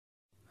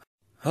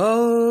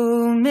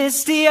Oh,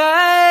 misty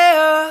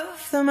eye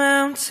of the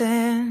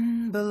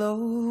mountain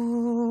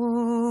below,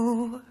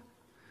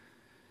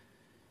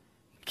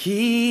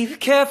 keep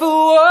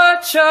careful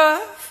watch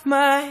of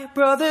my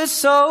brother's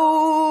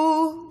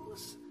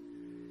souls.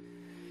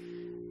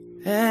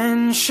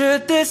 And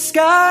should the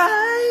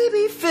sky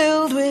be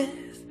filled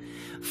with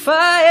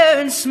fire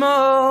and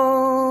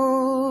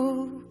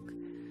smoke,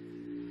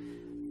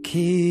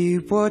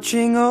 keep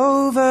watching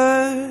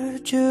over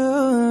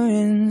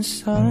during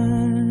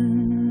suns.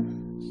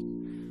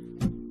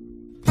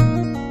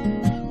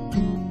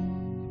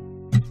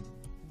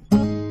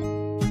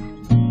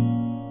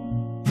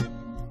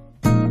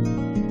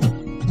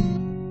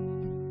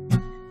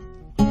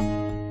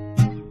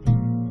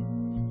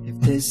 If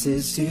this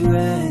is to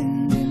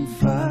end in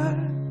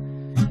fire,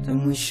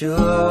 then we shall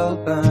all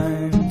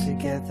burn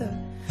together.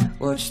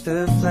 Watch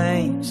the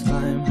flames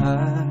climb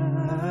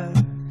high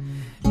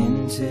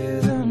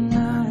into the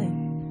night,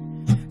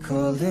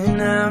 calling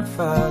out,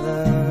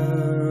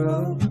 Father,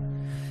 oh,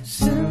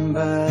 stand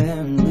by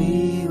and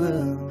we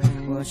will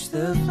watch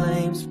the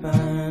flames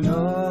burn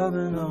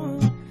over and on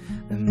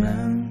the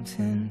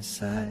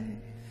mountainside.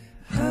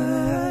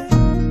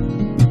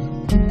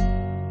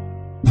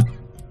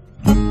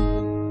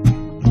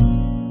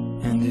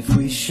 And if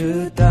we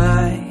should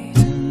die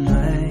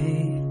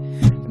tonight,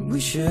 then we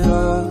should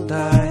all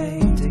die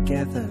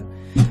together.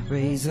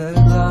 Raise a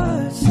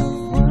glass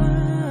of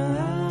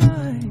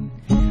wine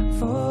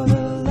for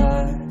the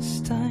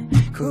last time,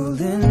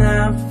 calling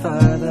out,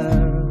 Father,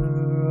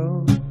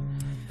 oh,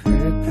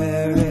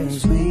 prepare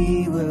as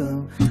we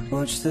will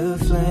watch the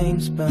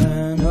flames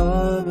burn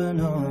over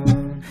and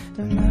on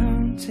the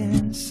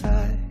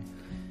mountainside.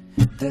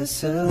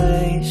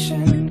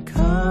 Desolation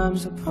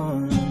comes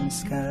upon the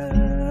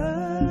sky.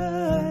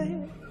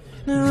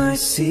 Now I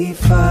see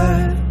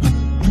fire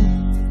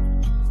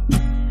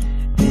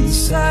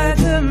inside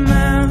the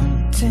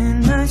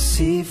mountain. I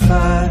see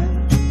fire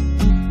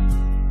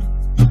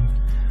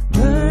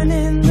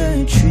burning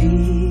the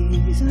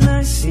trees, and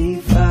I see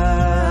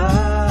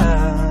fire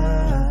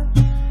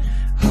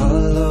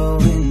hollow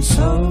in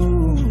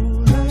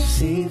soul. I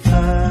see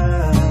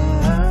fire,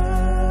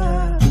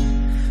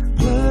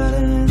 blood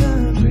in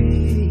the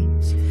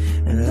breeze,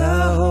 and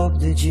I hope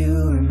that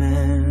you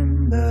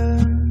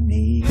remember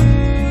me.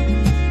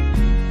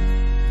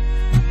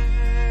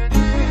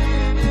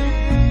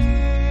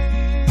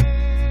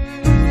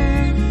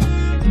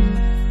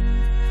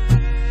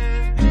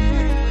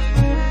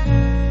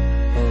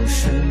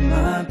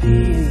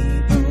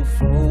 People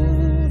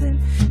folding,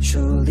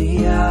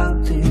 surely I'll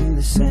do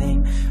the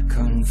same.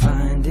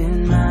 Confined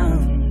in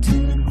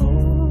mountain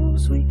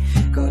holes, we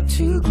got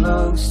too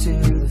close to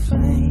the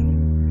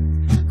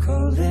flame,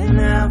 calling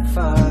out,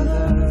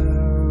 Father,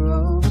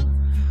 oh,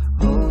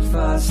 hold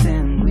fast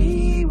and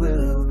we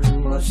will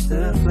watch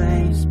the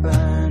flames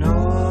burn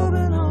over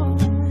and on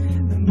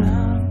the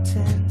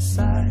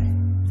mountainside.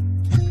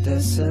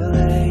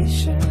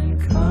 Desolation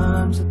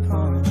comes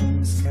upon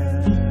the sky.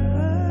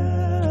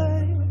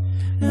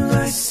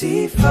 I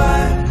see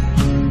fire